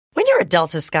a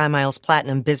Delta SkyMiles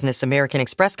Platinum Business American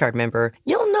Express card member,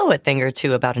 you'll know a thing or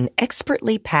two about an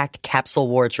expertly packed capsule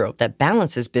wardrobe that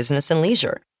balances business and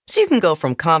leisure. So you can go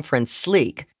from conference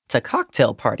sleek to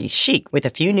cocktail party chic with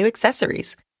a few new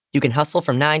accessories. You can hustle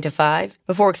from 9 to 5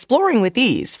 before exploring with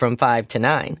ease from 5 to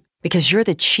 9. Because you're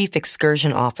the chief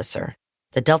excursion officer.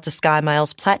 The Delta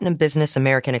SkyMiles Platinum Business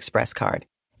American Express card.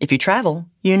 If you travel,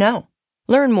 you know.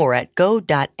 Learn more at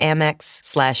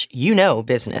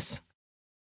go.amex/business.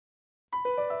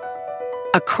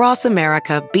 Across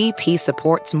America, BP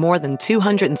supports more than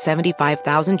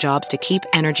 275,000 jobs to keep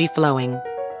energy flowing.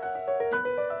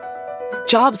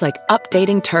 Jobs like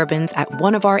updating turbines at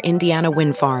one of our Indiana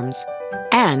wind farms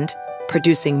and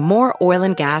producing more oil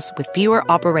and gas with fewer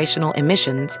operational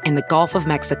emissions in the Gulf of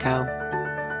Mexico.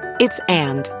 It's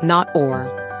and, not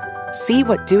or. See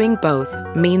what doing both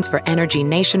means for energy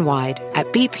nationwide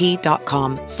at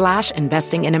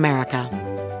bp.com/investing in America.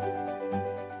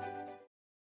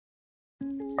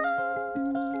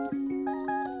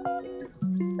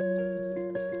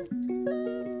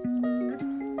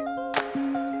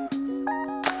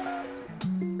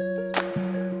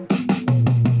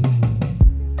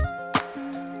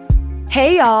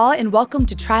 Hey y'all, and welcome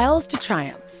to Trials to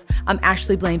Triumphs. I'm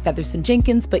Ashley Blaine Featherston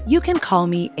Jenkins, but you can call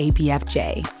me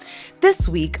ABFJ. This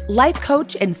week, life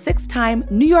coach and 6-time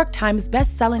New York Times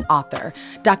bestselling author,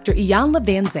 Dr. Iyanla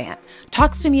Vanzant,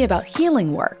 talks to me about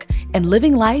healing work and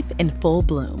living life in full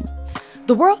bloom.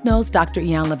 The world knows Dr.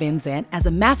 Iyanla Vanzant as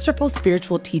a masterful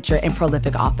spiritual teacher and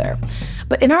prolific author.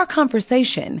 But in our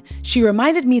conversation, she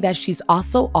reminded me that she's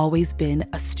also always been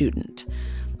a student.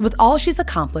 With all she's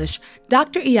accomplished,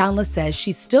 Dr. Iyanla says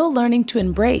she's still learning to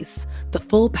embrace the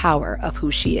full power of who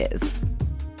she is.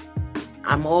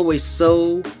 I'm always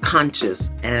so conscious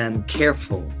and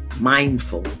careful,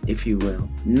 mindful, if you will,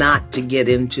 not to get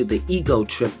into the ego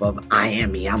trip of I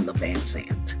am Iyanla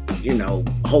Vanzant. You know,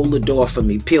 hold the door for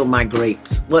me, peel my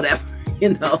grapes, whatever. You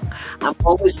know, I'm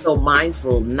always so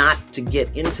mindful not to get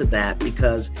into that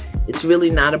because it's really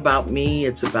not about me.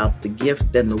 It's about the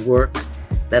gift and the work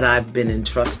that I've been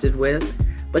entrusted with.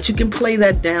 But you can play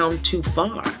that down too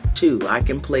far, too. I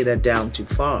can play that down too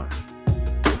far.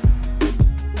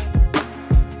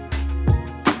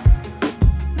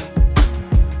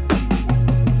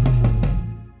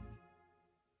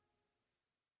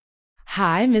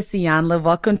 Hi, Miss Iyanla.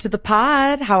 Welcome to the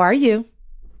pod. How are you?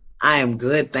 I am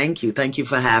good. Thank you. Thank you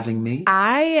for having me.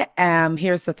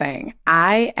 Here's the thing.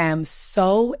 I am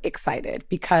so excited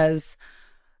because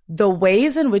the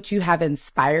ways in which you have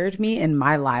inspired me in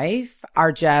my life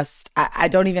are just, I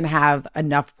don't even have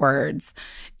enough words.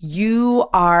 You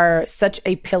are such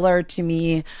a pillar to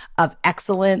me of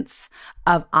excellence,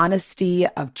 of honesty,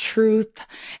 of truth.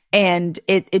 And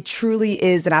it truly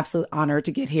is an absolute honor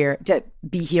to get here, to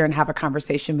be here and have a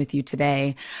conversation with you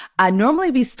today.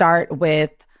 Normally we start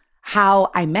with how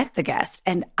I met the guest.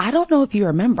 And I don't know if you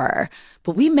remember,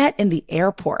 but we met in the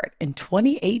airport in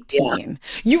 2018. Yeah.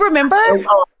 You remember?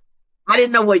 I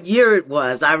didn't know what year it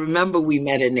was. I remember we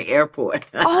met in the airport.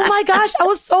 Oh my gosh. I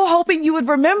was so hoping you would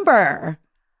remember.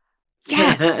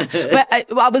 Yes.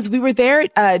 But we were there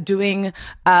doing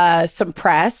some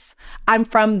press. I'm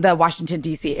from the Washington,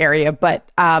 D.C. area, but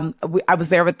I was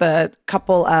there with a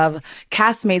couple of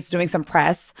castmates doing some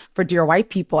press for Dear White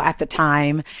People at the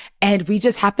time. And we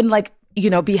just happened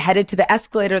be headed to the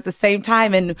escalator at the same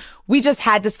time. And we just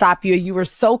had to stop you. You were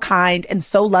so kind and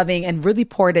so loving and really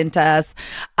poured into us.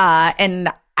 And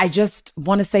I just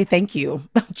want to say thank you.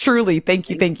 Truly. Thank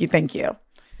you. Thank you. Thank you.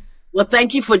 Well,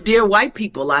 thank you for Dear White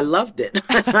People. I loved it.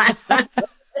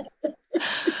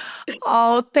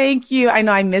 Oh, thank you. I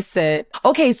know I miss it.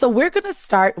 Okay. So we're going to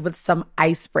start with some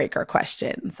icebreaker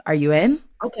questions. Are you in?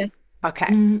 Okay. Okay.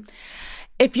 Mm-hmm.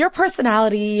 If your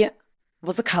personality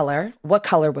was a color, what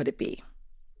color would it be?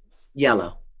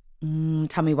 Yellow.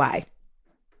 Tell me why.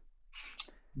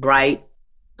 Bright,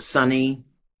 sunny,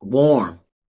 warm.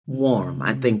 Warm,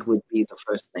 I think would be the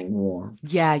first thing, warm.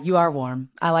 Yeah, you are warm.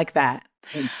 I like that.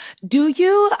 Do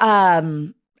you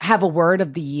have a word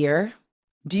of the year?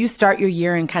 Do you start your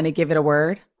year and kind of give it a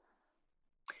word?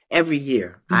 Every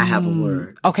year I have a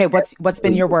word. Okay, what's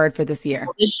been your word for this year?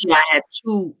 Well, this year I had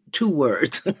two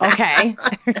words. Okay.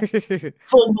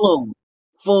 Full bloom.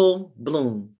 Full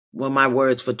bloom were my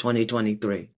words for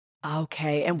 2023.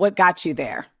 Okay. And what got you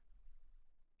there?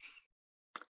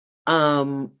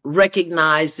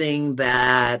 Recognizing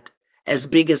that as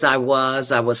big as I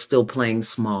was still playing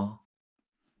small.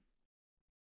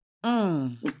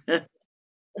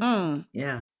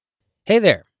 Yeah. Hey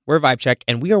there. We're Vibe Check,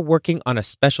 and we are working on a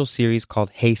special series called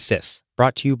Hey Sis,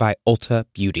 brought to you by Ulta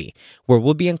Beauty, where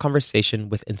we'll be in conversation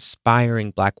with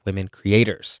inspiring Black women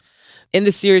creators. In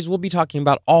this series, we'll be talking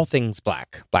about all things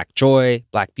Black, Black joy,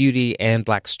 Black beauty, and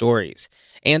Black stories.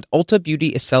 And Ulta Beauty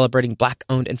is celebrating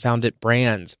Black-owned and founded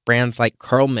brands like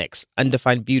Curl Mix,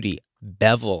 Undefined Beauty,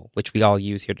 Bevel, which we all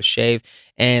use here to shave,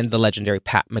 and the legendary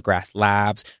Pat McGrath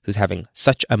Labs, who's having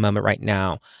such a moment right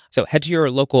now. So head to your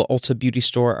local Ulta Beauty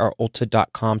store or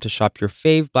ulta.com to shop your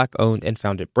fave Black-owned and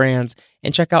founded brands,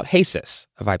 and check out Hey Sis,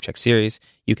 a Vibe Check series.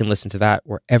 You can listen to that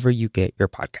wherever you get your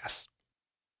podcasts.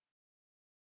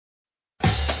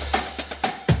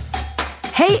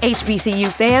 Hey,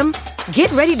 HBCU fam,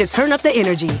 get ready to turn up the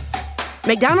energy.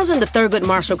 McDonald's and the Thurgood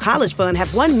Marshall College Fund have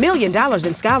 $1 million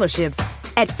in scholarships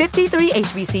at 53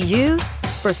 HBCUs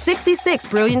for 66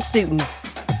 brilliant students.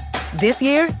 This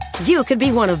year, you could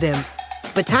be one of them.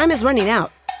 But time is running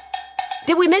out.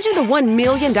 Did we mention the $1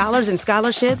 million in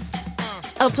scholarships?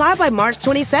 Apply by March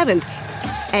 27th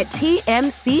at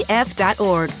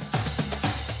tmcf.org.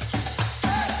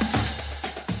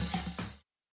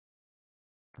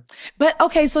 But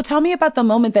okay, so tell me about the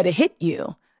moment that it hit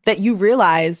you, that you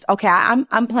realized, okay,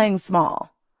 I'm playing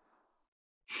small.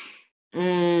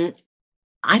 I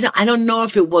don't know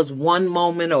if it was one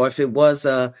moment or if it was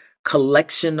a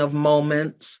collection of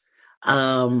moments.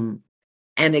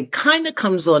 And it kind of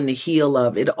comes on the heel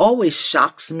of, it always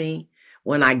shocks me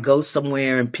when I go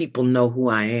somewhere and people know who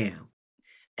I am.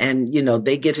 And, you know,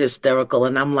 they get hysterical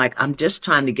and I'm like, I'm just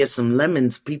trying to get some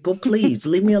lemons, people. Please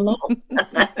leave me alone.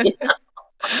 You know?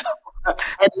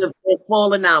 And they're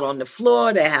falling out on the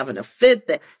floor. They're having a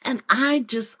fit. And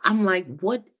I'm like,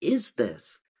 what is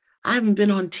this? I haven't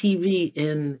been on TV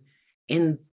in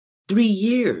 3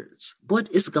 years.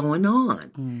 What is going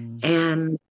on?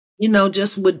 And, you know,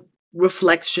 just with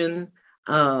reflection,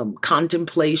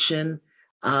 contemplation,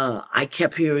 I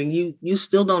kept hearing, you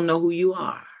still don't know who you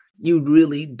are. You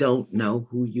really don't know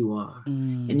who you are.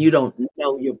 And you don't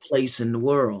know your place in the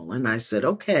world. And I said,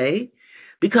 okay,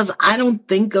 because I don't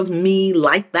think of me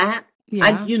like that.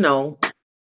 Yeah.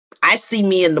 I see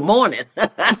me in the morning.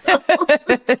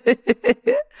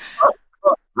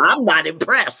 I'm not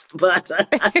impressed, but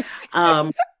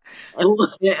and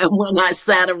when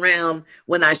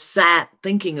I sat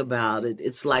thinking about it,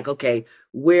 it's like, okay,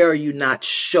 where are you not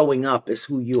showing up as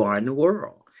who you are in the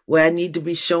world? Where I need to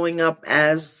be showing up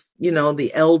as, you know,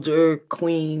 the elder,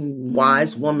 queen,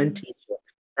 wise woman teacher,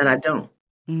 and I don't.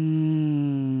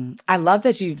 I love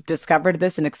that you've discovered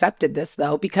this and accepted this,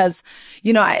 though, because,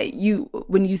 you know,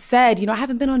 when you said, you know, I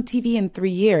haven't been on TV in 3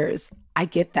 years, I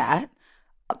get that.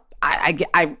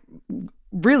 I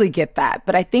really get that.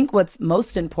 But I think what's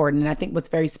most important, and I think what's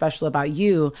very special about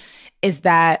you, is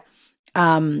that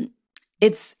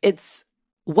it's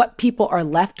what people are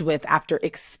left with after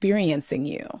experiencing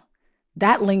you.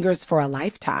 That lingers for a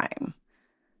lifetime.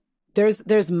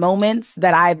 There's moments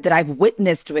that I've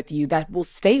witnessed with you that will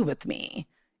stay with me.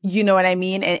 You know what I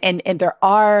mean? And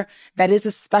that is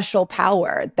a special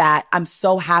power that I'm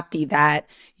so happy that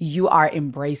you are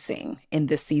embracing in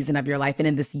this season of your life and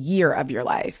in this year of your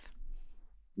life.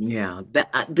 Yeah.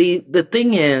 The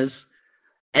thing is,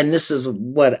 and this is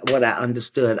what I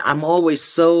understood, I'm always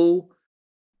so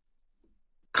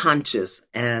conscious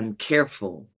and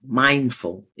careful,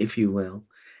 mindful, if you will,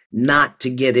 not to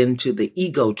get into the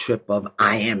ego trip of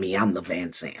I'm the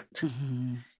Vanzant.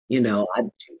 Mm-hmm.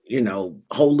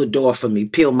 Hold the door for me,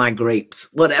 peel my grapes,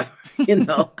 whatever,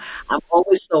 I'm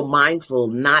always so mindful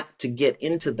not to get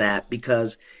into that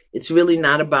because it's really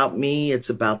not about me. It's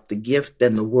about the gift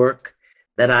and the work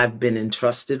that I've been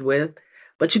entrusted with.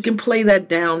 But you can play that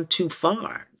down too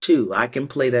far too. I can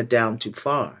play that down too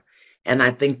far. And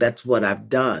I think that's what I've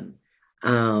done.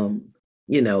 And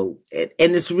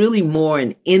it's really more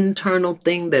an internal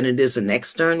thing than it is an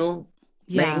external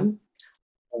thing.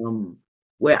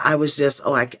 Where I was just,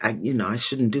 I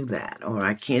shouldn't do that, or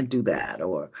I can't do that,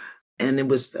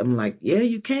 I'm like, yeah,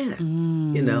 you can, not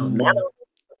only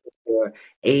because of your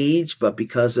age, but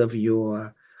because of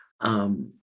your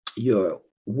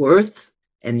worth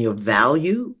and your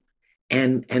value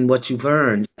and what you've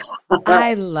earned.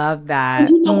 I love that.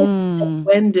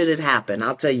 When did it happen?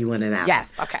 I'll tell you when it happened.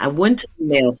 Yes. Okay. I went to the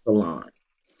nail salon.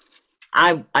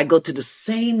 I go to the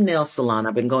same nail salon.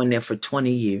 I've been going there for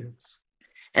 20 years.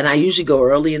 And I usually go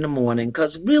early in the morning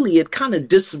because really it kind of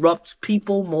disrupts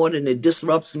people more than it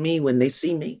disrupts me when they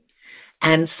see me.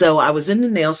 And so I was in the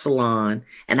nail salon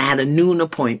and I had a noon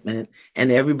appointment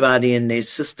and everybody and their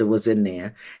sister was in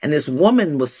there. And this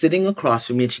woman was sitting across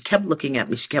from me and she kept looking at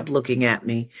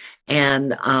me.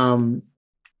 And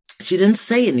she didn't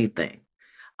say anything.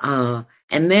 And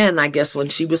And then I guess when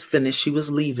she was finished, she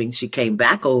was leaving. She came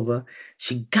back over.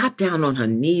 She got down on her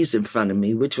knees in front of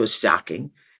me, which was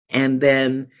shocking. And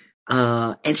then,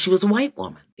 and she was a white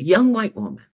woman, a young white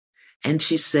woman. And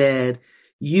she said,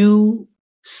 "You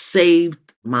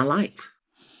saved my life."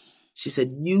 She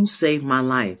said, "You saved my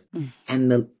life. And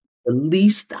the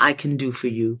least I can do for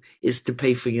you is to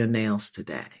pay for your nails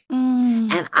today."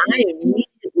 And I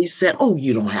immediately said, "Oh,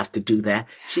 you don't have to do that."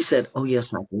 She said, "Oh,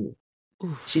 yes, I do."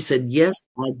 She said, "Yes,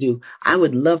 I do. I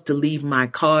would love to leave my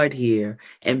card here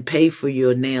and pay for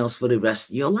your nails for the rest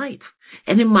of your life."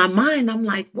 And in my mind, I'm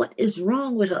like, what is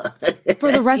wrong with her?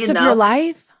 For the rest of your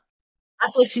life?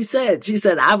 That's what she said. She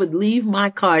said, "I would leave my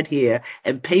card here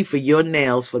and pay for your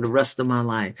nails for the rest of my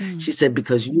life." She said,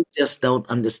 "Because you just don't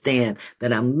understand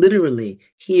that I'm literally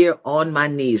here on my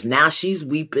knees." Now she's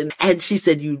weeping. And she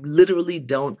said, "You literally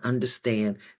don't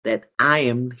understand that I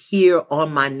am here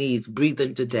on my knees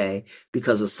breathing today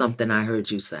because of something I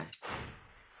heard you say."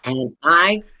 And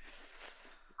I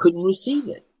couldn't receive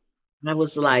it. I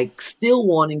was like still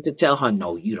wanting to tell her,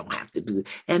 "No, you don't have to do it."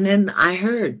 And then I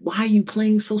heard, "Why are you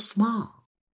playing so small?"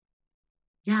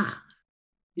 Yeah,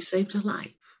 you saved her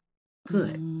life.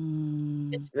 Good.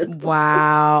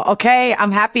 Wow. Okay. I'm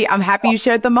happy you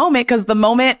shared the moment, because the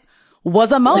moment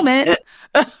was a moment.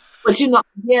 But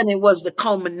again, it was the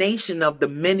culmination of the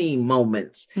many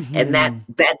moments. And that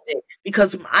thing,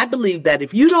 because I believe that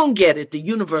if you don't get it, the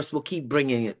universe will keep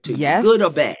bringing it to you, good or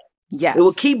bad. Yes. It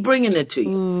will keep bringing it to you.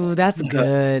 Ooh, that's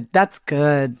good. That's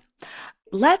good.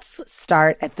 Let's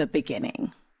start at the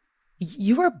beginning.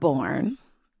 You were born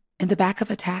in the back of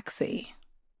a taxi.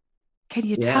 Can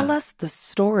you tell us the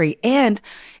story? And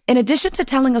in addition to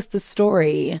telling us the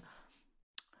story,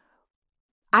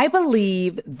 I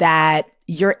believe that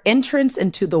your entrance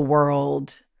into the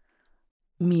world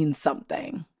means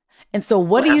something. And so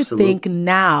what do you think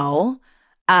now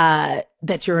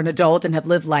that you're an adult and have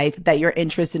lived life, that your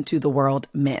interest into the world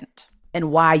meant,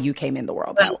 and why you came in the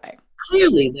world that way?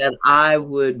 Clearly that I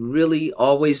would really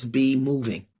always be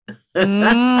moving. It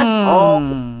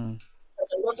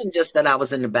wasn't just that I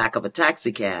was in the back of a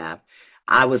taxi cab.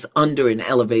 I was under an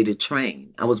elevated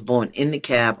train. I was born in the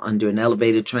cab under an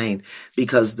elevated train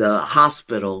because the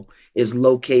hospital is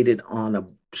located on a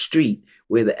street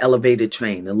where the elevated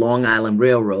train, the Long Island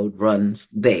Railroad, runs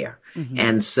there.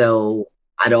 And so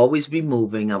I'd always be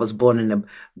moving. I was born in the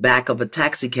back of a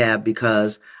taxi cab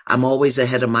because I'm always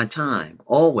ahead of my time.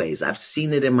 Always. I've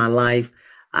seen it in my life.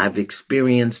 I've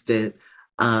experienced it.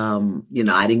 I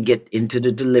didn't get into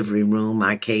the delivery room.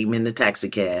 I came in the taxi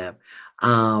cab.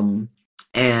 And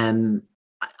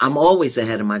I'm always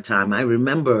ahead of my time. I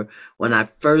remember when I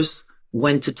first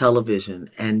went to television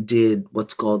and did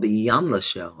what's called the Iyanla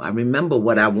show. I remember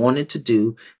what I wanted to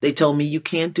do. They told me, "You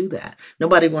can't do that.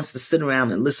 Nobody wants to sit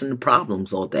around and listen to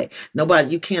problems all day.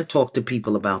 You can't talk to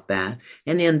people about that."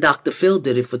 And then Dr. Phil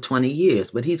did it for 20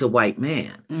 years, but he's a white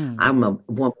man. I'm a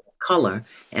woman of color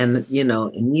and,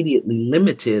 immediately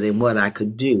limited in what I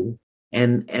could do.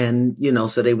 And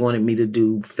so they wanted me to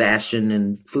do fashion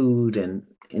and food and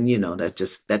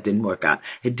that didn't work out.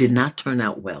 It did not turn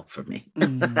out well for me.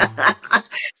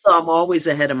 So I'm always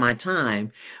ahead of my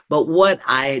time. But what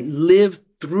I lived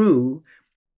through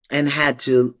and had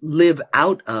to live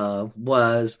out of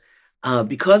was,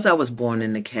 because I was born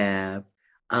in the cab,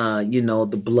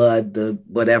 the blood, the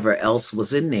whatever else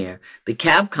was in there, the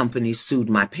cab company sued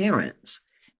my parents.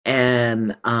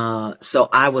 And so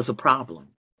I was a problem.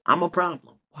 I'm a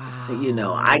problem.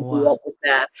 Wow. I grew up with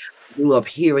that. Grew up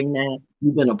hearing that.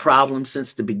 You've been a problem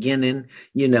since the beginning.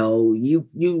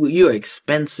 You're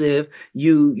expensive.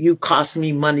 You cost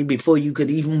me money before you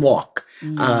could even walk.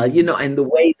 And the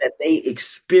way that they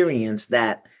experienced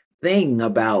that thing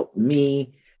about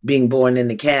me being born in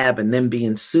the cab and then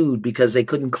being sued because they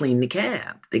couldn't clean the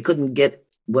cab. They couldn't get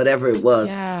whatever it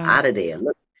was out of there.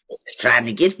 Look, trying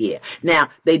to get here. Now,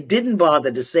 they didn't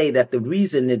bother to say that the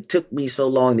reason it took me so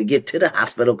long to get to the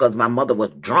hospital because my mother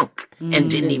was drunk and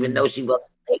didn't even know she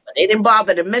wasn't safe. They didn't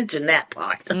bother to mention that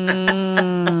part.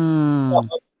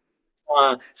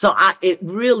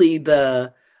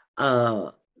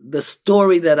 The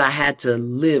story that I had to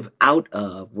live out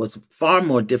of was far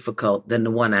more difficult than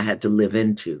the one I had to live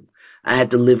into. I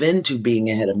had to live into being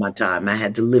ahead of my time. I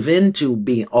had to live into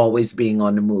always being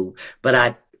on the move. But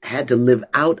I had to live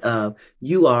out of,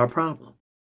 you are a problem.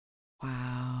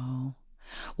 Wow.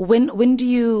 When do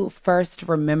you first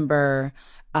remember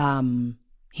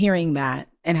hearing that,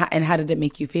 and how did it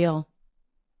make you feel?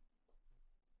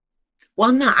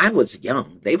 Well, no, I was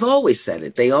young. They've always said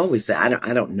it. They always said,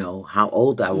 I don't know how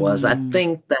old I was. I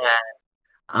think that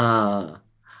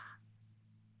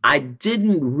I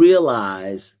didn't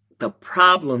realize the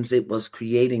problems it was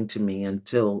creating to me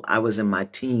until I was in my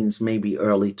teens, maybe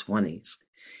early 20s.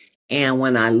 And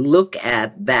when I look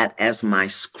at that as my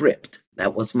script,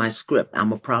 that was my script.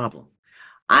 I'm a problem.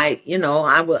 I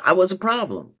was a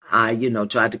problem. I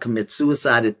tried to commit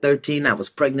suicide at 13. I was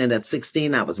pregnant at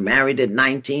 16. I was married at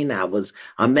 19. I was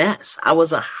a mess. I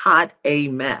was a hot A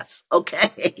mess.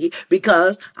 Okay.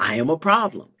 Because I am a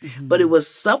problem, but it was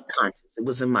subconscious. It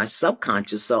was in my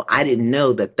subconscious. So I didn't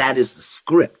know that that is the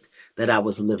script that I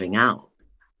was living out.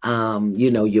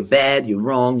 You're bad, you're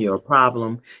wrong, you're a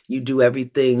problem, you do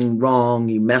everything wrong,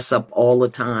 you mess up all the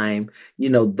time,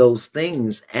 those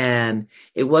things. And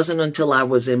it wasn't until I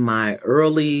was in my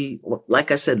like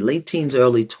I said, late teens,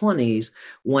 early 20s,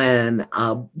 when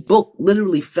a book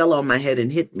literally fell on my head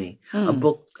and hit me. A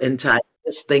book entitled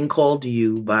This Thing Called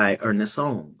You by Ernest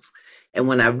Holmes. And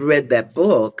when I read that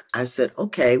book, I said,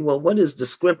 okay, well, what is the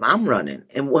script I'm running?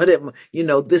 And what am,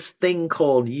 this thing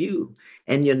called you?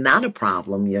 And you're not a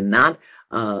problem. You're not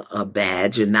a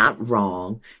bad. You're not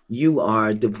wrong. You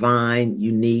are divine,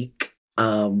 unique,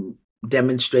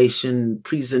 demonstration,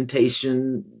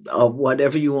 presentation, or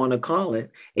whatever you want to call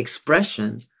it,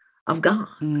 expression of God.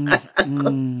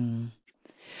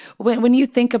 When you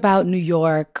think about New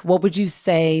York, what would you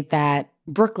say that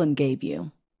Brooklyn gave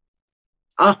you?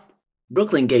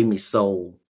 Brooklyn gave me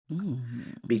soul.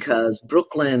 Because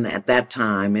Brooklyn at that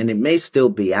time, and it may still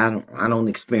be, I don't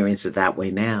experience it that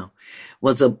way now,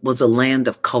 was a land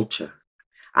of culture.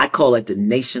 I call it the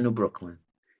nation of Brooklyn.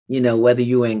 Whether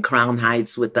you were in Crown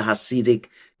Heights with the Hasidic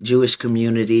Jewish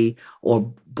community,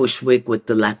 or Bushwick with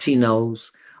the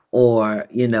Latinos, or,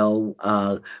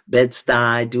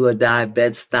 Bed-Stuy, Do or Die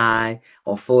Bed-Stuy,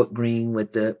 or Fort Greene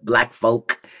with the Black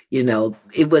folk.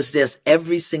 It was just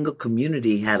every single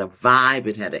community had a vibe.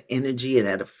 It had an energy. It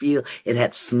had a feel. It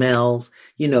had smells.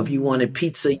 If you wanted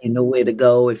pizza, you knew where to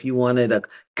go. If you wanted a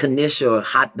knish or a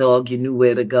hot dog, you knew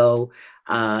where to go.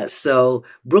 So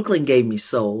Brooklyn gave me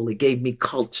soul. It gave me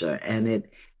culture, and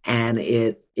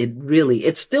it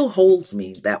really still holds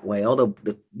me that way. Although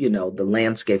the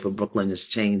landscape of Brooklyn has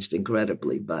changed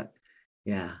incredibly, but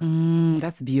yeah.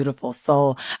 That's beautiful.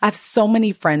 So I have so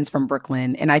many friends from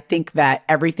Brooklyn, and I think that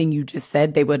everything you just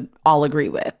said, they would all agree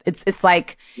with. It's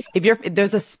like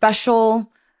there's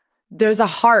a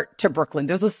heart to Brooklyn.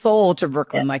 There's a soul to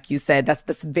Brooklyn, like you said.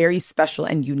 That's very special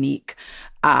and unique.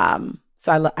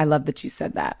 So I love that you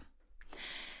said that.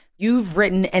 You've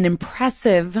written an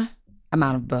impressive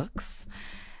amount of books.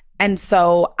 And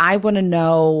so I want to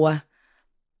know,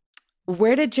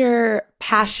 where did your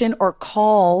passion or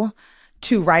call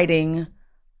to writing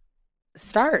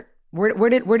start? Where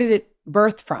did it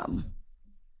birth from?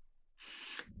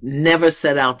 Never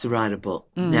set out to write a book.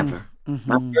 Never.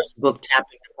 My first book,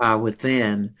 Tapping the Power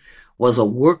Within, was a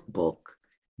workbook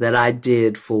that I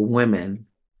did for women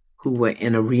who were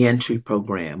in a reentry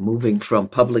program, moving from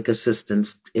public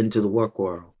assistance into the work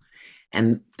world.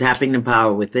 And Tapping the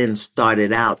Power Within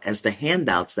started out as the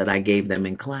handouts that I gave them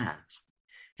in class.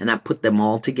 And I put them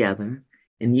all together.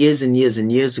 And years and years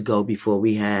and years ago, before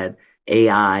we had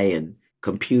AI and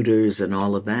computers and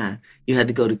all of that, you had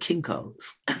to go to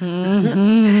Kinko's.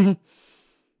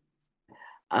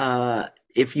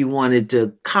 If you wanted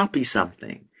to copy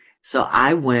something. So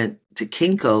I went to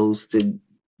Kinko's to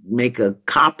make a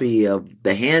copy of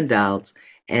the handouts,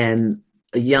 and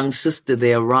a young sister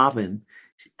there, Robin,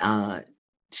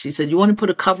 she said, "You want to put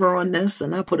a cover on this?"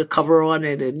 And I put a cover on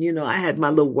it, and I had my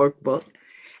little workbook.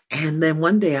 And then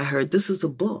one day I heard, this is a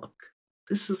book.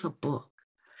 This is a book.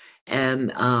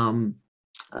 And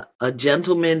a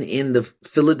gentleman in the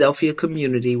Philadelphia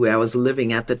community where I was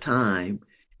living at the time,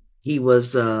 he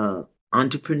was an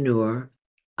entrepreneur,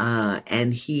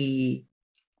 and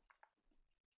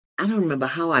I don't remember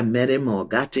how I met him or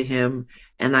got to him.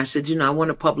 And I said, I want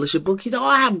to publish a book. He said, "Oh,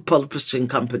 I have a publishing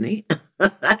company."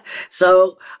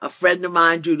 So a friend of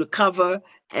mine drew the cover,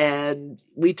 and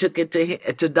we took it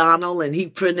to Donald, and he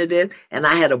printed it. And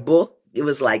I had a book. It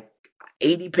was like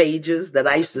 80 pages that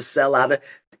I used to sell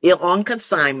on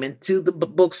consignment to the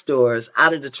bookstores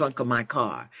out of the trunk of my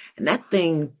car. And that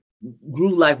thing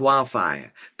grew like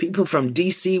wildfire. People from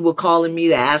DC were calling me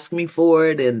to ask me for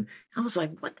it. And I was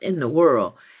like, what in the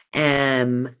world?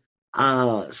 And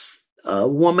a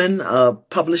woman, a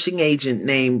publishing agent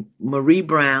named Marie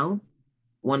Brown,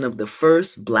 one of the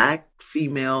first Black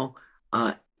female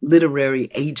literary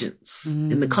agents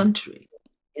in the country,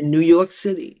 in New York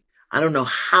City. I don't know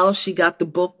how she got the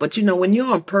book, but when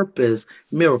you're on purpose,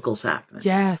 miracles happen.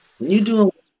 Yes. When you're doing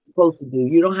what you're supposed to do,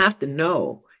 you don't have to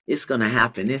know it's going to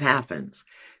happen. It happens.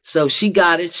 So she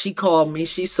got it. She called me.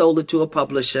 She sold it to a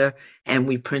publisher, and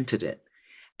we printed it.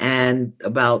 And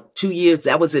about 2 years,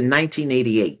 that was in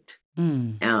 1988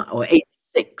 or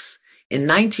 86. In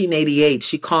 1988,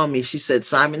 she called me. She said,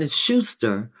 Simon &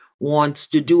 Schuster wants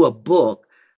to do a book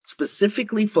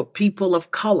specifically for people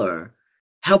of color,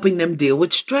 helping them deal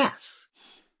with stress.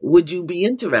 Would you be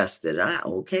interested?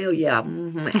 Okay, oh yeah.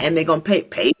 And they're going to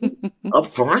pay up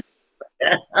front.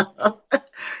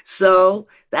 So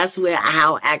that's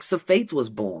how Acts of Faith was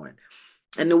born.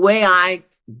 And the way I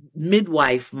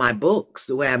midwife my books,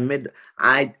 the way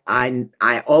I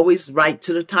always write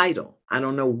to the title. I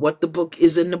don't know what the book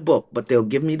is in the book, but they'll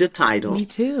give me the title. Me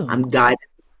too. I'm guided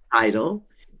by the title.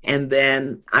 And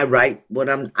then I write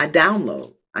I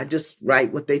download. I just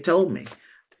write what they tell me.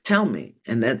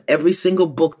 And then every single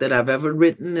book that I've ever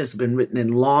written has been written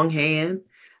in longhand,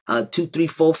 2, 3,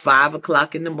 4, 5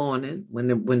 o'clock in the morning when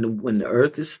the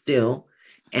earth is still,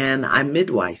 and I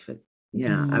midwife it.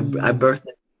 Yeah, I birth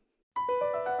it.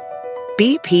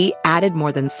 BP added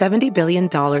more than $70 billion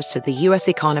to the U.S.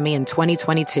 economy in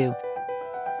 2022.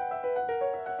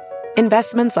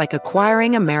 Investments like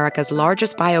acquiring America's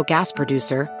largest biogas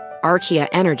producer, Archaea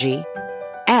Energy,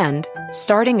 and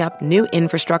starting up new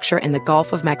infrastructure in the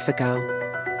Gulf of Mexico.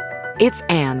 It's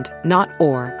and, not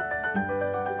or.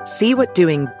 See what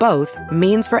doing both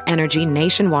means for energy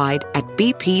nationwide at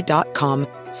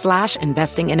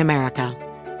bp.com/investing in America.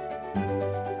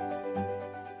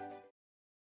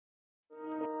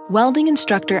 Welding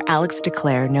instructor Alex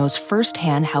DeClaire knows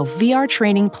firsthand how VR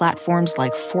training platforms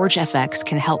like ForgeFX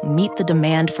can help meet the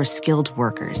demand for skilled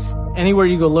workers. Anywhere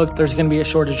you go look, there's going to be a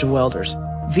shortage of welders.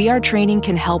 VR training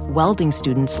can help welding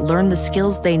students learn the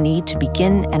skills they need to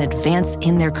begin and advance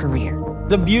in their career.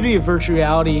 The beauty of virtual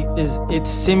reality is it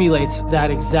simulates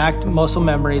that exact muscle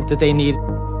memory that they need.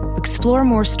 Explore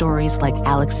more stories like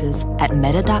Alex's at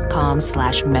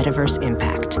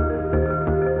meta.com/metaverseimpact.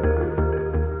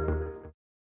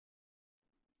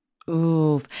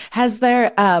 Ooh. Is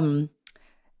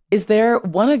there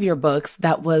one of your books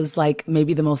that was like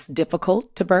maybe the most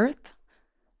difficult to birth?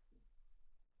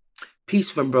 Peace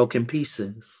from Broken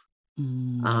Pieces,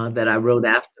 that I wrote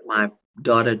after my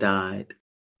daughter died,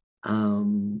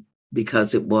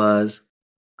 because it was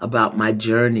about my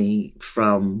journey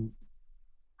from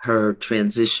her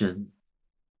transition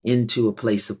into a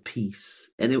place of peace.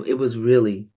 And it was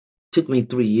really, took me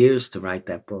 3 years to write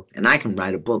that book. And I can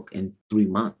write a book in 3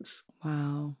 months.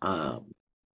 Wow.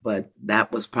 But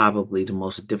that was probably the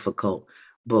most difficult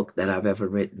book that I've ever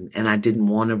written. And I didn't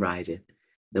want to write it.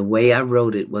 The way I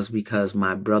wrote it was because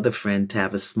my brother friend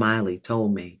Tavis Smiley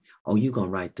told me, oh, you're going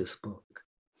to write this book.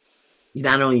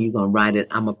 Not only are you going to write it,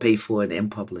 I'm going to pay for it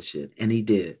and publish it. And he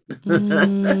did.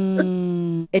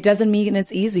 It doesn't mean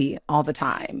it's easy all the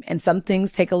time. And some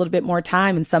things take a little bit more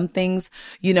time. And some things,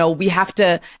 we have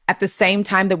to, at the same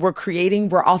time that we're creating,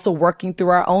 we're also working through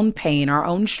our own pain, our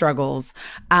own struggles.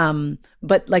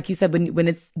 But like you said, when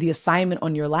it's the assignment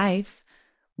on your life,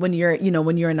 when you're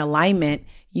in alignment,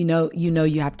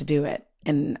 you have to do it.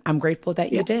 And I'm grateful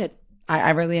that you did.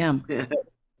 I really am.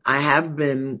 I have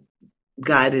been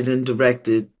guided and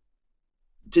directed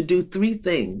to do 3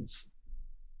 things.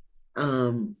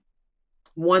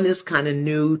 One is kind of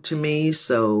new to me,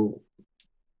 so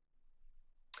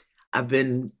I've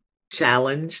been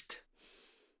challenged.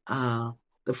 The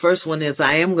first one is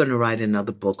I am going to write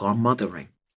another book on mothering,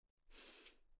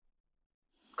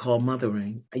 called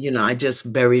Mothering. I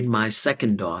just buried my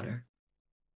second daughter.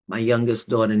 My youngest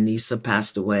daughter, Nisa,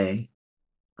 passed away.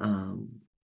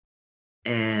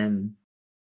 And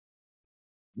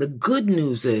the good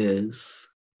news is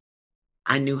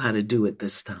I knew how to do it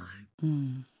this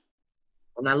time.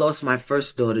 When I lost my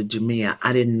first daughter, Jamia,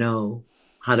 I didn't know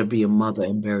how to be a mother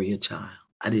and bury a child.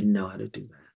 I didn't know how to do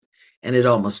that. And it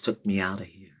almost took me out of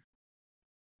here.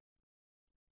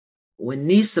 When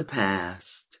Nisa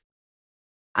passed,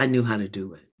 I knew how to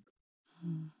do it.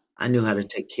 I knew how to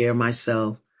take care of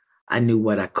myself. I knew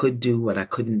what I could do, what I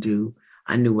couldn't do.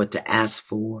 I knew what to ask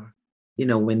for.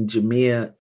 When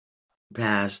Jamia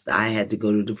passed, I had to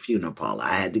go to the funeral parlor.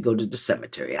 I had to go to the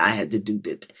cemetery. I had to do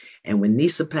that. And when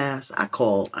Nisa passed, I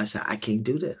called. I said, I can't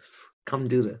do this. Come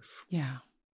do this. Yeah.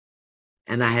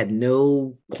 And I had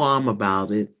no qualm about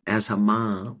it as her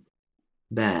mom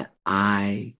that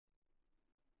I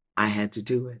had to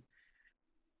do it.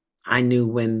 I knew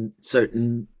when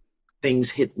certain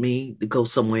things hit me to go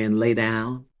somewhere and lay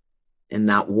down and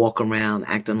not walk around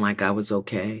acting like I was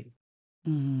okay.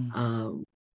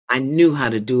 I knew how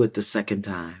to do it the second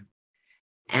time.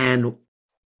 And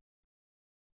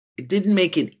it didn't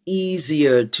make it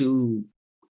easier to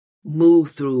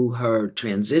move through her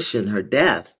transition, her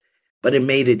death, but it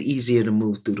made it easier to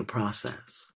move through the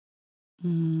process.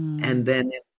 And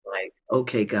then it's like,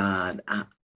 okay, God,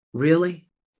 Really?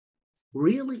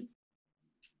 Really?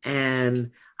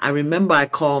 And I remember I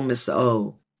called Miss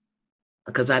O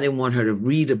because I didn't want her to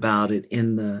read about it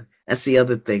that's the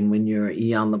other thing when you're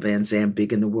Iyanla Vanzant,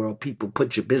 big in the world, people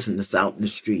put your business out in the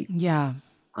street. Yeah.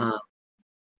 Uh,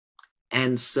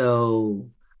 and so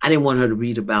I didn't want her to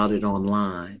read about it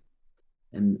online.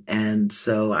 And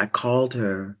so I called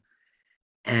her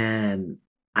and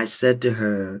I said to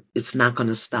her, it's not going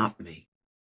to stop me.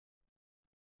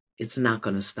 It's not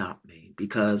going to stop me,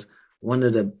 because one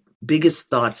of the biggest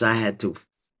thoughts I had to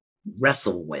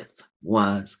wrestle with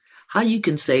was how you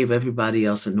can save everybody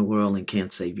else in the world and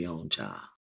can't save your own child.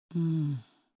 Mm.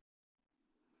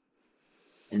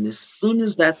 And as soon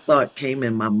as that thought came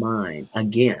in my mind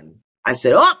again, I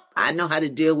said, oh, I know how to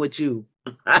deal with you.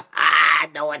 I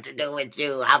know what to do with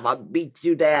you. I'm going to beat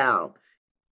you down.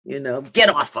 Get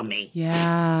off of me.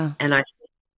 Yeah. And I said,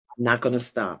 I'm not going to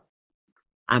stop.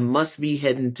 I must be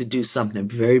heading to do something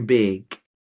very big,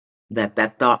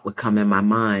 that thought would come in my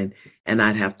mind and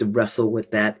I'd have to wrestle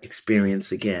with that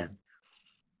experience again.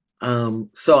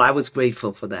 So I was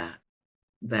grateful for that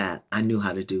I knew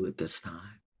how to do it this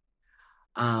time.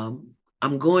 I'm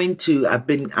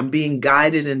being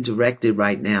guided and directed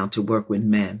right now to work with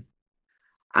men.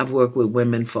 I've worked with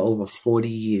women for over 40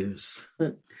 years.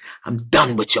 I'm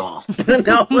done with y'all.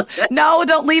 No,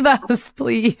 don't leave us,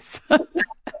 please.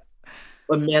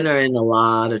 But men are in a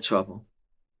lot of trouble.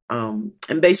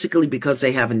 And basically because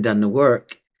they haven't done the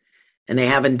work. And they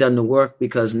haven't done the work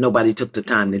because nobody took the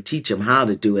time to teach them how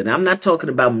to do it. I'm not talking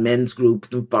about men's groups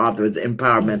and fathers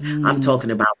empowerment. Mm-hmm. I'm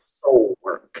talking about soul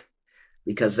work,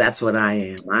 because that's what I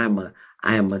am.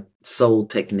 I am a soul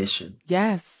technician.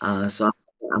 Yes. So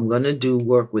I'm going to do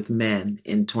work with men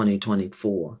in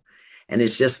 2024. And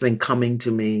it's just been coming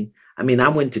to me. I mean, I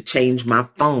went to change my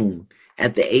phone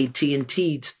at the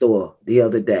AT&T store the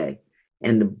other day.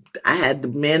 And I had the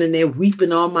man in there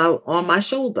weeping on my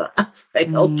shoulder. I was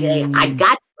like, okay, I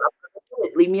got you. I'm gonna do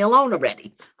it. Leave me alone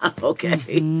already. Okay.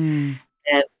 Mm-hmm.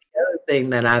 And the other thing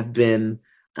that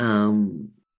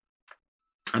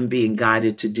I'm being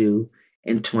guided to do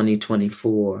in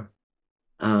 2024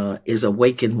 is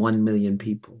awaken 1 million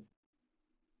people.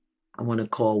 I want to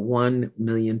call 1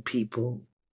 million people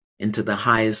into the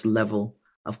highest level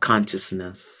of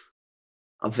consciousness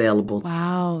available.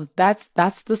 Wow, that's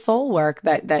the soul work,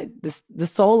 the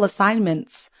soul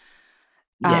assignments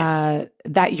yes.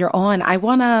 That you're on. I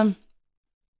wanna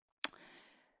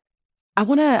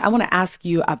ask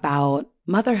you about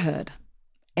motherhood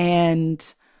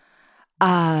and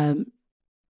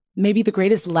maybe the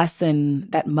greatest lesson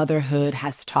that motherhood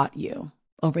has taught you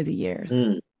over the years.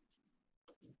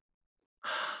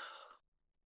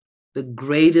 The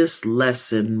greatest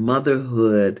lesson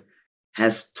motherhood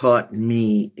has taught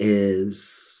me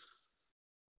is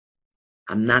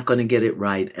I'm not going to get it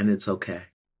right, and it's okay.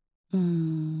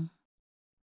 I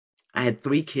had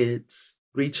 3 kids,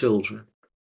 3 children.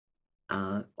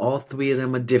 All 3 of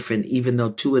them are different, even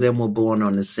though 2 of them were born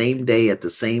on the same day at the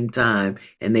same time,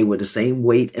 and they were the same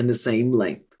weight and the same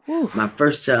length. Oof. My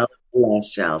first child, last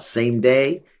child, same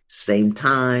day, same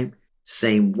time,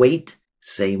 same weight,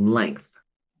 same length.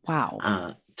 Wow.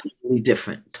 Totally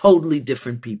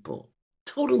different people.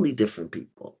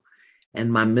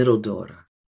 And my middle daughter.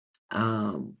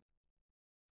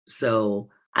 So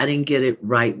I didn't get it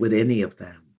right with any of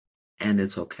them, and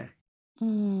it's okay.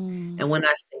 And when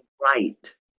I say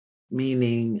right,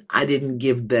 meaning I didn't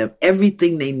give them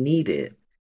everything they needed,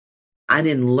 I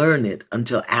didn't learn it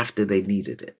until after they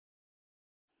needed it.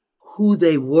 Who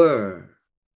they were,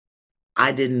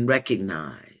 I didn't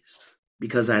recognize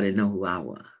because I didn't know who I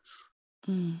was.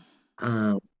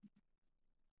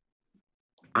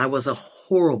 I was a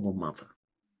horrible mother.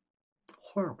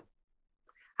 Horrible.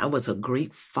 I was a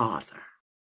great father.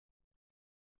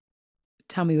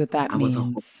 Tell me what that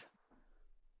means.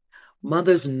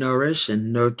 Mothers nourish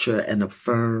and nurture and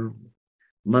affirm.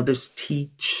 Mothers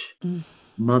teach.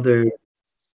 Mothers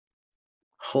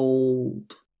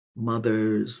hold.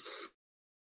 Mothers,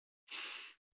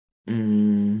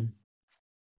 nourish,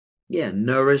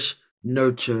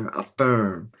 nurture,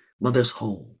 affirm. Mothers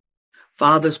hold.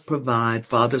 Fathers provide.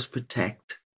 Fathers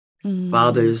protect.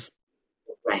 Fathers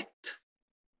direct.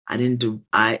 I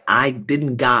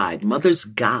didn't guide. Mothers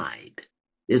guide.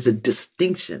 There's a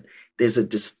distinction. There's a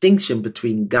distinction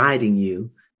between guiding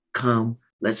you. Come,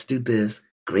 let's do this.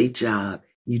 Great job.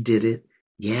 You did it.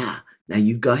 Yeah. Now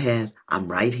you go ahead. I'm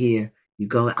right here. You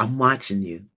go. I'm watching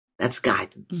you. That's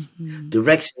guidance.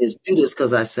 Direction is do this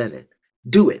because I said it.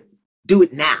 Do it. Do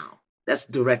it now. That's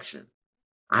direction.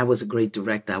 I was a great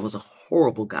director. I was a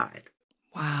horrible guide.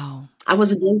 Wow. I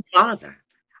was a great father.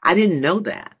 I didn't know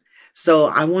that. So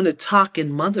I want to talk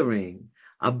in mothering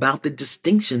about the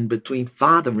distinction between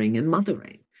fathering and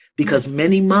mothering, because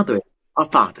many mothers are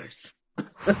fathers.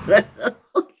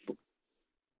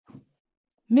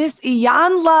 Miss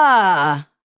Iyanla,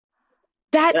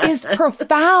 that is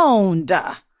profound.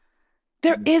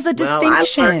 There is a Well, I learned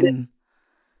distinction.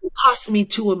 it cost me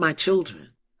two of my children.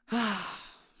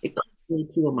 It cost me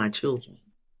two of my children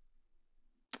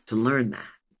to learn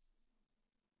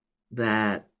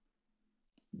that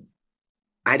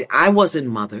I wasn't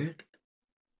mothered,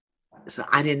 so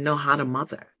I didn't know how to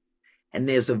mother. And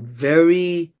there's a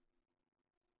very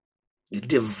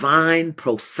divine,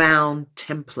 profound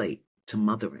template to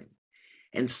mothering.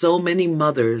 And so many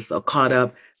mothers are caught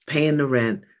up paying the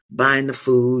rent, buying the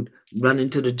food, running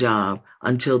to the job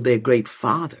until they're great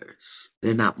fathers.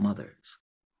 They're not mothers.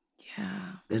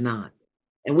 Yeah. They're not.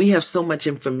 And we have so much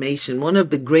information. One of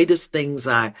the greatest things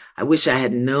I wish I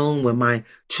had known when my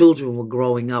children were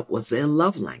growing up was their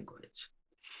love language.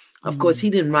 Of course, he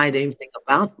didn't write anything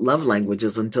about love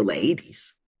languages until the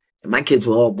 80s. And my kids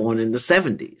were all born in the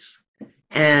 70s.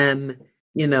 And,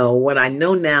 what I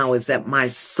know now is that my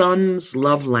son's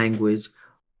love language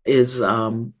is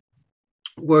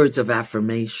words of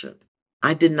affirmation.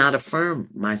 I did not affirm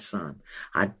my son.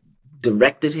 I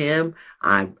directed him.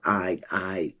 I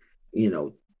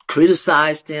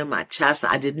criticized him. I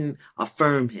didn't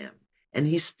affirm him. And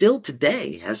he still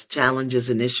today has challenges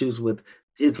and issues with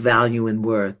his value and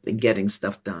worth in getting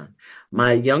stuff done.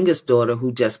 My youngest daughter,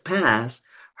 who just passed,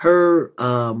 her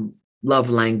love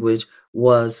language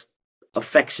was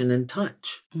affection and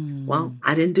touch. Well,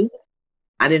 I didn't do it.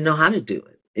 I didn't know how to do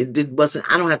it. It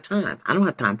wasn't, I don't have time. I don't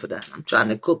have time for that. I'm trying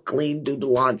to cook, clean, do the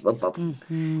laundry.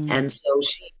 And so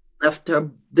she left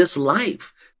this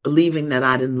life believing that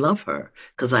I didn't love her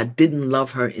because I didn't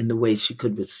love her in the way she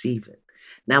could receive it.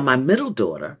 Now, my middle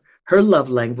daughter, her love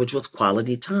language was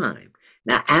quality time.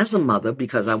 Now, as a mother,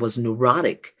 because I was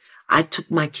neurotic, I took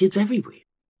my kids everywhere.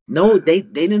 No, they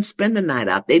didn't spend the night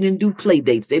out. They didn't do play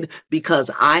dates.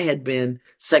 Because I had been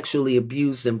sexually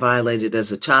abused and violated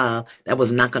as a child. That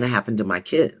was not going to happen to my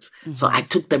kids. So I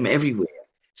took them everywhere.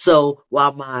 So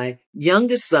while my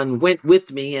youngest son went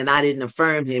with me and I didn't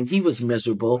affirm him, he was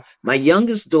miserable. My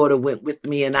youngest daughter went with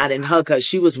me and I didn't hug her.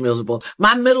 She was miserable.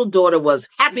 My middle daughter was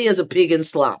happy as a pig in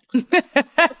slop.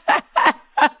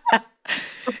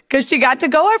 Because she got to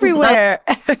go everywhere.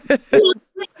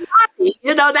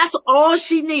 That's all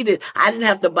she needed. I didn't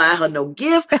have to buy her no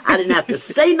gift. I didn't have to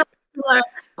say no to her.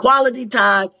 Quality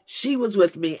time. She was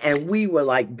with me and we were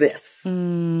like this. We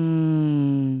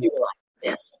were like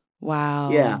this.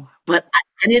 Wow. Yeah. But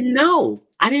I didn't know.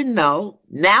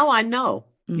 Now I know,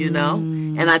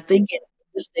 and I think in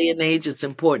this day and age, it's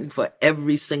important for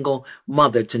every single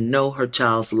mother to know her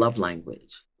child's love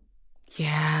language.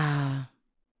 Yeah.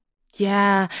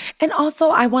 Yeah. And also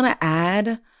I want to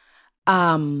add,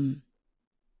 I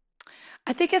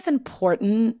think it's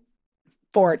important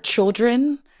for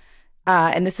children,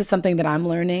 and this is something that I'm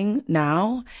learning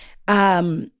now,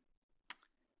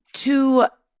 to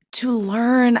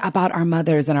learn about our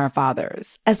mothers and our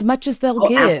fathers as much as they'll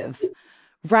give, absolutely.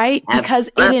 Right? Because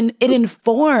it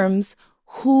informs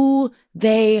who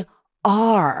they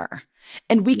are.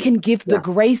 And we can give the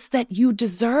grace that you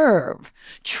deserve.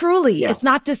 Truly, it's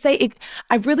not to say it.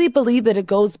 I really believe that it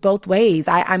goes both ways.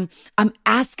 I'm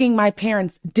asking my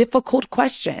parents difficult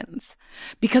questions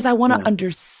because I want to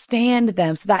understand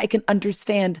them so that I can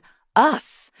understand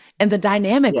us and the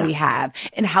dynamic we have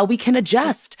and how we can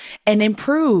adjust and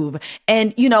improve.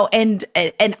 And, and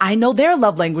I know their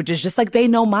love languages just like they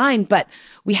know mine, but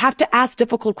we have to ask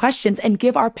difficult questions and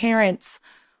give our parents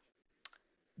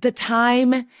the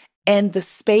time and the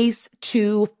space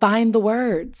to find the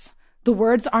words. The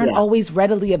words aren't always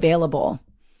readily available.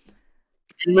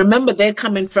 And remember, they're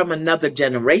coming from another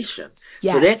generation.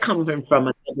 Yes. So they're coming from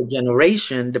another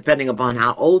generation, depending upon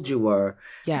how old you were.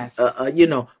 Yes.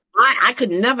 I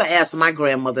could never ask my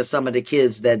grandmother some of the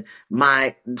questions that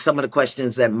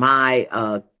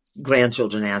my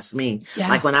grandchildren asked me. Yeah.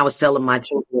 Like when I was telling my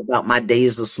children about my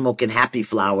days of smoking happy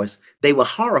flowers, they were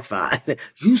horrified.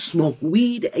 You smoke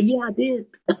weed? Yeah, I did.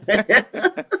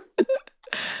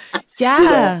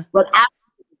 Yeah. But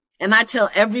absolutely. And I tell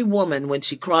every woman when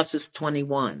she crosses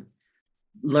 21,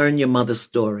 learn your mother's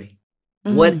story.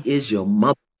 What is your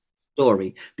mother's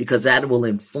story? Because that will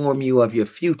inform you of your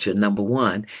future, number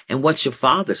one. And what's your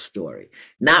father's story?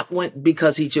 Not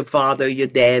because he's your father, your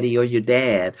daddy, or your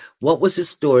dad. What was his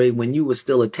story when you were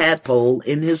still a tadpole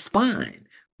in his spine?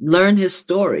 Learn his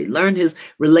story, learn his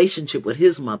relationship with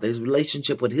his mother, his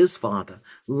relationship with his father.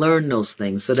 Learn those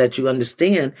things so that you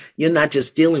understand you're not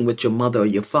just dealing with your mother or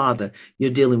your father. You're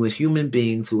dealing with human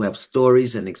beings who have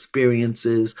stories and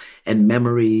experiences and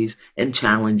memories and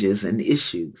challenges and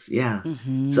issues. Yeah.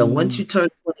 So once you turn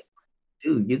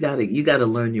 22, you gotta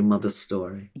learn your mother's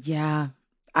story. Yeah.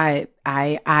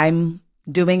 I'm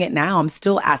doing it now. I'm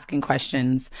still asking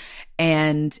questions,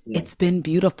 and it's been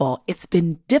beautiful. It's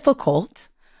been difficult,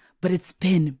 but it's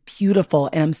been beautiful.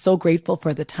 And I'm so grateful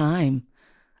for the time.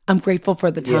 I'm grateful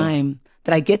for the time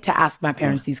that I get to ask my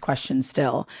parents these questions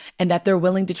still, and that they're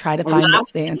willing to try to find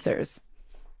the answers.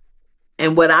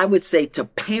 And what I would say to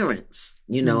parents,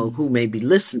 who may be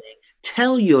listening,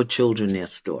 tell your children their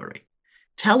story.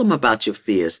 Tell them about your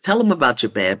fears. Tell them about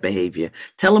your bad behavior.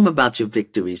 Tell them about your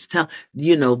victories.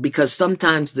 Because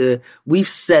sometimes we've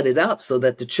set it up so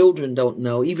that the children don't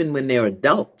know, even when they're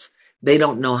adults, they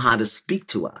don't know how to speak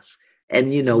to us. And,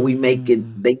 we make it,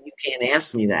 you can't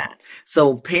ask me that.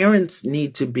 So parents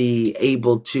need to be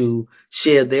able to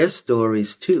share their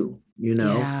stories too,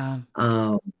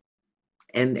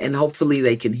 and hopefully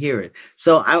they can hear it.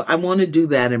 So I want to do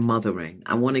that in mothering.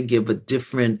 I want to give a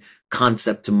different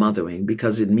concept to mothering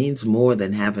because it means more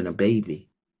than having a baby.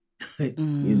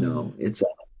 It's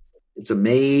a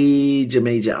major,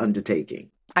 major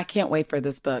undertaking. I can't wait for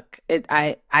this book.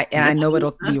 I know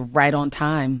it'll be right on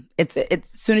time. It's as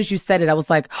soon as you said it, I was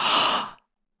like, oh,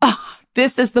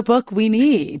 this is the book we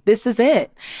need. This is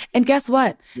it. And guess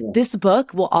what? Yeah. This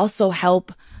book will also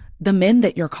help the men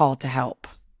that you're called to help.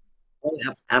 Oh,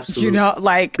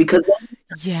 absolutely. Because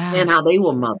and how they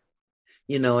were mothered,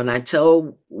 and I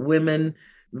tell women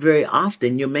very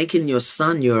often, you're making your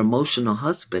son your emotional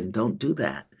husband. Don't do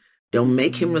that. Don't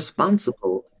make him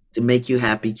responsible to make you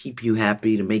happy, keep you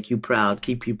happy, to make you proud,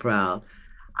 keep you proud.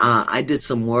 I did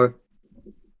some work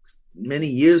many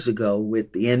years ago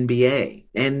with the NBA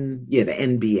the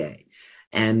NBA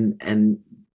and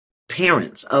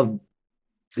parents of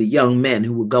the young men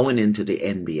who were going into the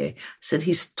NBA. I said,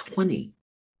 he's 20.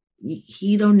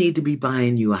 He don't need to be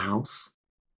buying you a house.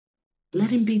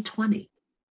 Let him be 20.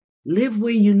 Live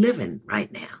where you're living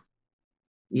right now,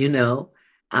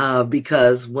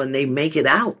 because when they make it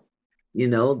out,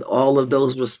 all of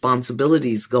those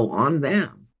responsibilities go on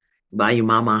them. Buy your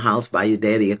mama a house, buy your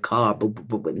daddy a car,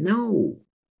 but no.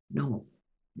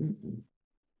 Mm-mm.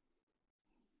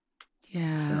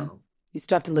 Yeah. So, you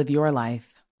still have to live your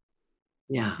life.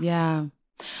 Yeah. Yeah.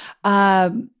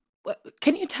 Can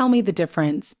you tell me the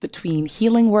difference between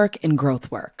healing work and growth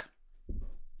work?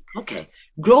 Okay.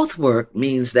 Growth work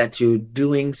means that you're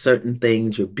doing certain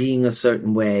things, you're being a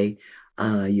certain way,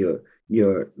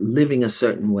 you're living a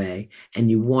certain way, and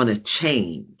you want to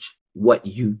change what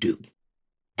you do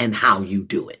and how you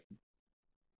do it.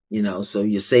 So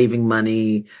you're saving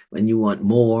money when you want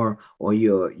more, or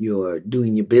you're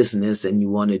doing your business and you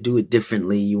want to do it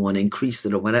differently, you want to increase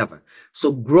it or whatever.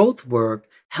 So growth work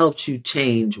helps you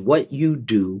change what you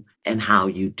do and how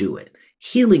you do it.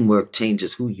 Healing work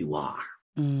changes who you are.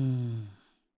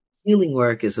 Healing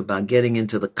work is about getting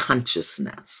into the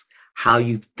consciousness, how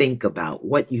you think about,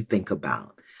 what you think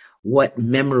about, what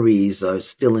memories are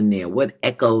still in there, what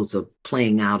echoes are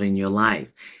playing out in your life.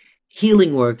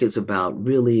 Healing work is about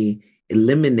really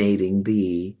eliminating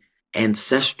the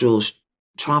ancestral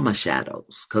trauma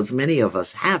shadows, because many of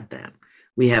us have them.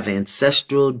 We have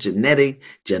ancestral, genetic,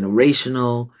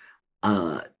 generational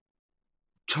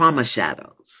trauma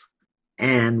shadows.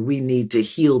 And we need to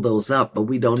heal those up, but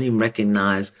we don't even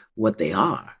recognize what they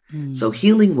are. So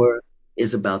healing work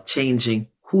is about changing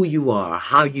who you are,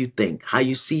 how you think, how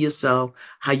you see yourself,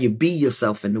 how you be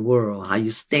yourself in the world, how you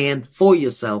stand for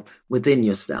yourself within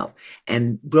yourself.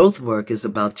 And growth work is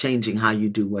about changing how you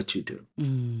do what you do.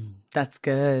 That's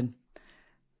good.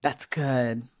 That's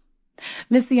good.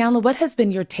 Miss Iyanla, what has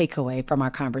been your takeaway from our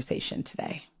conversation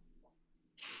today?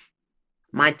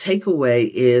 My takeaway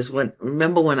is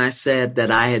remember when I said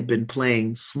that I had been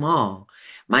playing small,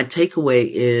 my takeaway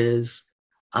is,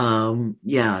 I'm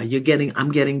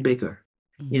getting bigger,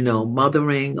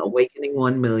 mothering, awakening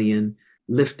 1 million,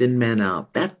 lifting men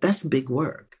up. That's big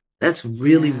work. That's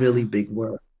really, really big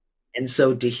work. And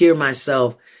so to hear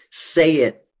myself say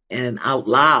it and out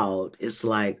loud, it's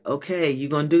like, okay, you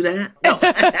going to do that? No.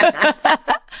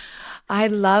 I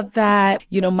love that.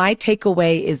 My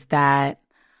takeaway is that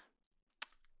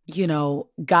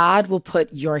God will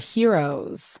put your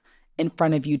heroes in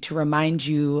front of you to remind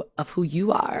you of who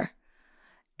you are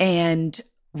and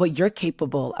what you're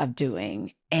capable of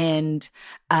doing. And,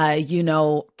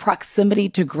 proximity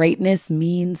to greatness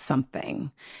means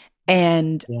something.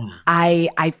 And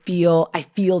I feel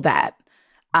that,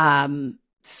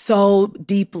 so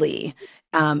deeply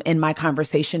in my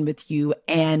conversation with you.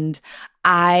 And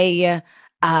I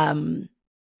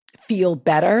feel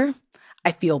better.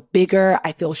 I feel bigger.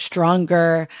 I feel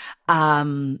stronger.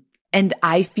 And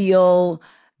I feel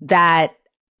that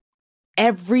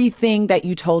everything that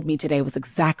you told me today was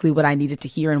exactly what I needed to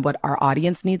hear and what our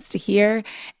audience needs to hear.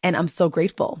 And I'm so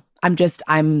grateful. I'm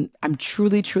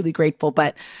truly, truly grateful.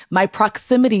 But my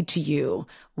proximity to you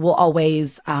will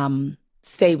always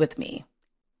stay with me.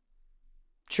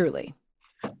 Truly.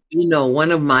 You know,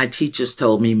 one of my teachers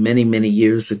told me many, many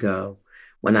years ago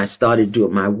when I started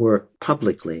doing my work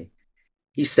publicly,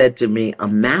 he said to me, a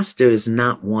master is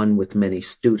not one with many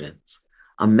students.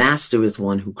 A master is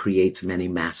one who creates many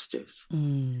masters.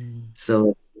 So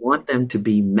if you want them to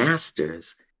be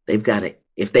masters, they've got to,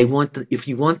 if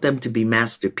you want them to be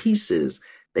masterpieces,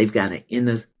 they've got to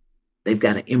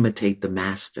imitate the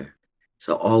master.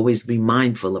 So always be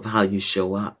mindful of how you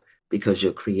show up because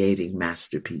you're creating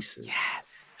masterpieces. Yes.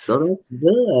 So that's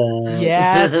good.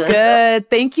 Yes, good.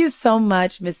 Thank you so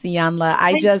much, Miss Iyanla.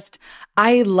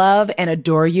 I love and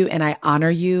adore you and I honor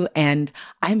you. And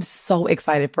I'm so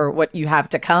excited for what you have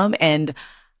to come. And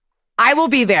I will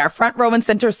be there, front row and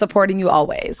center, supporting you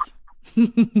always.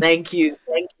 Thank you.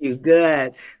 Thank you.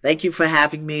 Good. Thank you for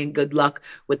having me and good luck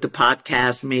with the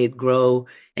podcast. May it grow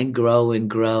and grow and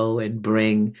grow and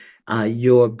bring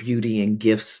your beauty and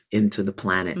gifts into the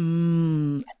planet.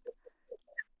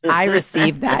 I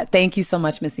received that. Thank you so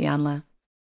much, Miss Iyanla.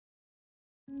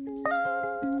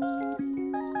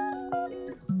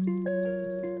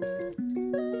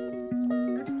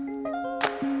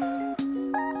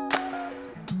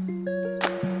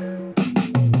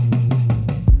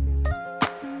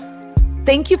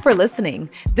 Thank you for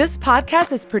listening. This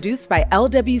podcast is produced by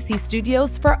LWC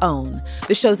Studios for OWN.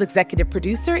 The show's executive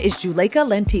producer is Juleka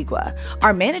Lantigua.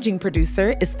 Our managing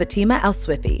producer is Fatima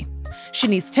El-Swifi.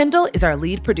 Shanice Tyndall is our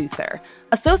lead producer.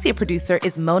 Associate producer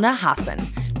is Mona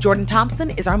Hassan. Jordan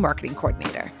Thompson is our marketing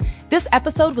coordinator. This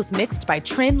episode was mixed by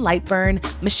Trin Lightburn.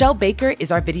 Michelle Baker is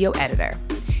our video editor.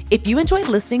 If you enjoyed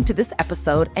listening to this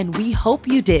episode, and we hope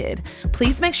you did,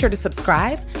 please make sure to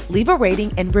subscribe, leave a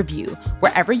rating, and review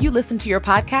wherever you listen to your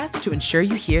podcast to ensure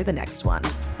you hear the next one.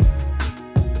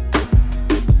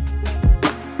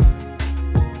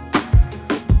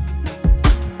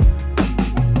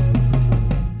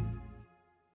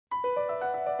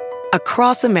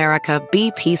 Across America,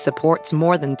 BP supports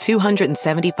more than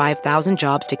 275,000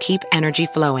 jobs to keep energy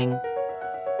flowing.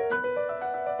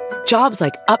 Jobs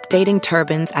like updating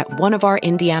turbines at one of our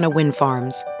Indiana wind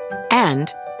farms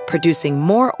and producing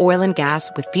more oil and gas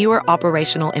with fewer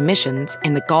operational emissions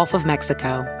in the Gulf of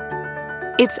Mexico.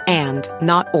 It's and,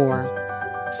 not or.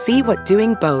 See what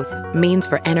doing both means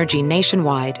for energy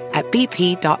nationwide at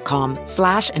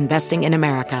bp.com/investing in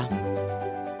America.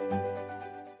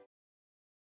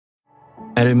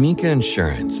 At Amica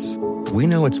Insurance, we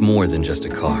know it's more than just a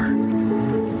car.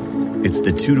 It's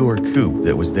the two-door coupe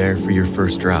that was there for your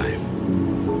first drive.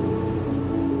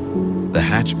 The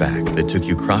hatchback that took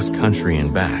you cross-country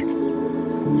and back.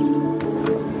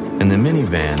 And the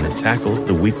minivan that tackles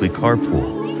the weekly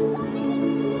carpool.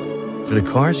 For the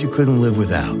cars you couldn't live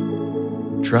without,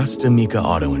 trust Amica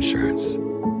Auto Insurance.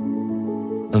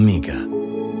 Amica.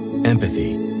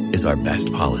 Empathy is our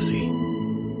best policy.